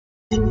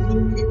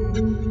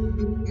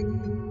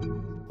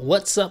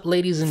What's up,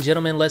 ladies and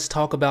gentlemen? Let's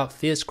talk about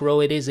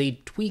PhyScroll. It is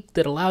a tweak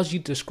that allows you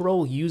to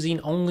scroll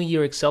using only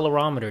your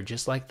accelerometer,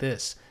 just like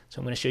this. So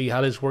I'm going to show you how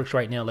this works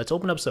right now. Let's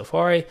open up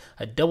Safari.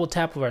 A double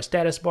tap of our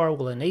status bar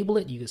will enable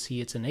it. You can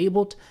see it's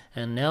enabled.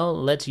 And now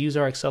let's use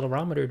our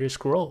accelerometer to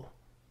scroll,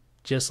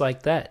 just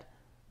like that.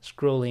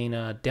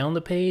 Scrolling down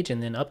the page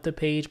and then up the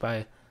page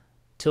by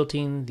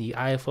tilting the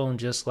iPhone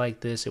just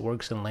like this. It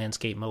works in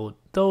landscape mode,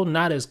 though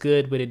not as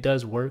good, but it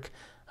does work.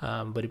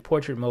 But in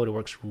portrait mode, it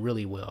works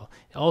really well.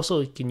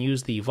 Also, you can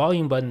use the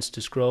volume buttons to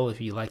scroll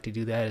if you like to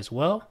do that as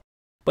well.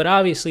 But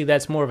obviously,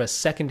 that's more of a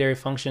secondary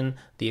function.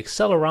 The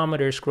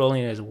accelerometer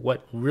scrolling is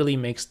what really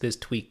makes this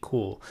tweak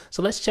cool.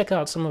 So let's check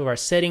out some of our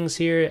settings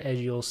here.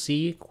 As you'll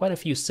see, quite a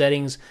few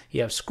settings.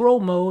 You have scroll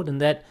mode, and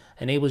that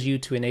enables you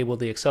to enable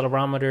the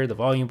accelerometer. The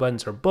volume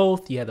buttons are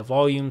both. You have the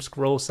volume,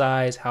 scroll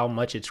size, how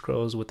much it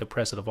scrolls with the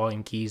press of the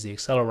volume keys, the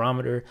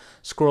accelerometer,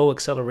 scroll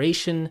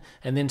acceleration,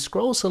 and then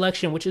scroll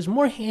selection, which is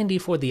more handy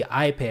for the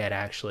iPad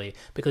actually,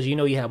 because you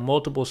have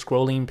multiple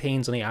scrolling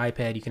panes on the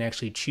iPad. You can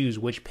actually choose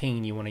which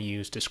pane you want to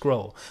use to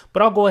scroll.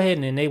 But I'll go ahead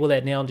and enable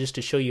that now just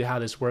to show you how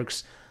this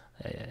works.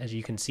 As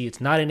you can see, it's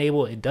not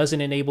enabled. It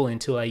doesn't enable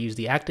until I use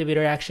the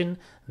activator action.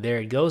 There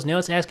it goes. Now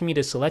it's asking me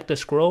to select a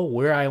scroll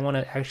where I want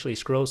to actually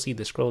scroll. See,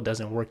 the scroll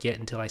doesn't work yet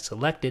until I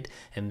select it.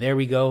 And there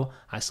we go.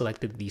 I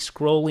selected the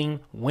scrolling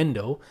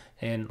window.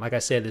 And like I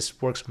said,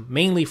 this works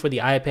mainly for the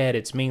iPad.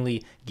 It's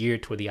mainly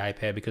geared toward the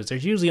iPad because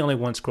there's usually only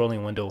one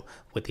scrolling window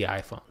with the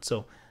iPhone.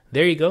 So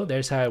there you go.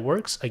 There's how it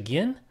works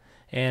again.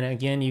 And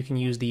again, you can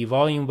use the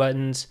volume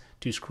buttons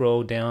to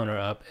scroll down or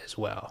up as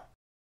well.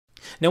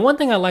 Now, one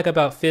thing I like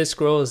about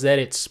PhyScroll is that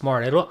it's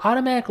smart. It'll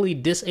automatically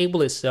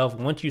disable itself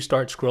once you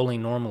start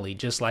scrolling normally,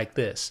 just like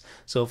this.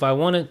 So if I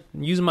want to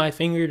use my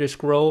finger to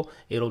scroll,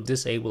 it'll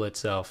disable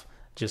itself,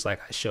 just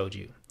like I showed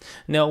you.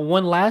 Now,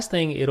 one last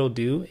thing it'll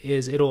do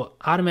is it'll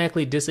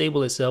automatically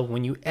disable itself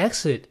when you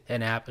exit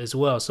an app as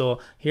well. So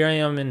here I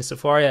am in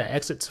Safari, I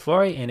exit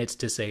Safari, and it's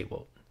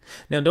disabled.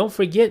 Now, don't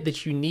forget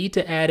that you need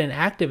to add an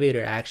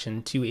activator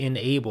action to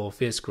enable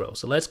PhyScroll.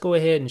 So let's go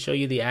ahead and show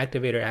you the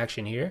activator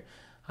action here.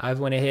 I've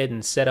went ahead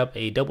and set up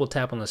a double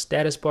tap on the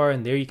status bar,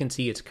 and there you can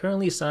see it's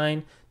currently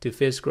assigned to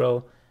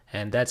PhyScroll,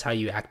 and that's how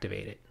you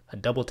activate it, a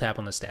double tap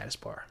on the status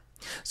bar.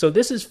 So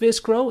this is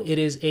PhyScroll. It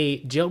is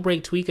a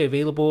jailbreak tweak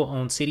available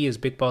on Cydia's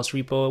BigBoss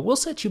repo. It will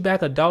set you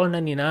back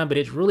 $1.99, but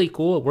it's really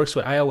cool. It works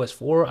with iOS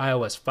 4,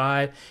 iOS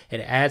 5.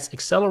 It adds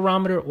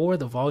accelerometer or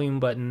the volume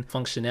button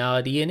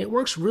functionality, and it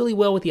works really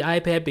well with the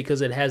iPad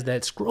because it has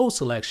that scroll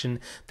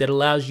selection that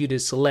allows you to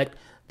select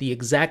the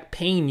exact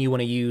pane you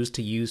want to use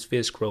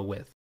PhyScroll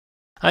with.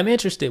 I'm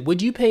interested.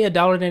 Would you pay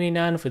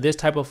 $1.99 for this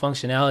type of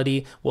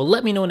functionality? Well,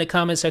 let me know in the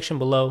comment section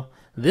below.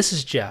 This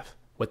is Jeff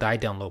with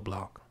iDownload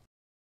Blog.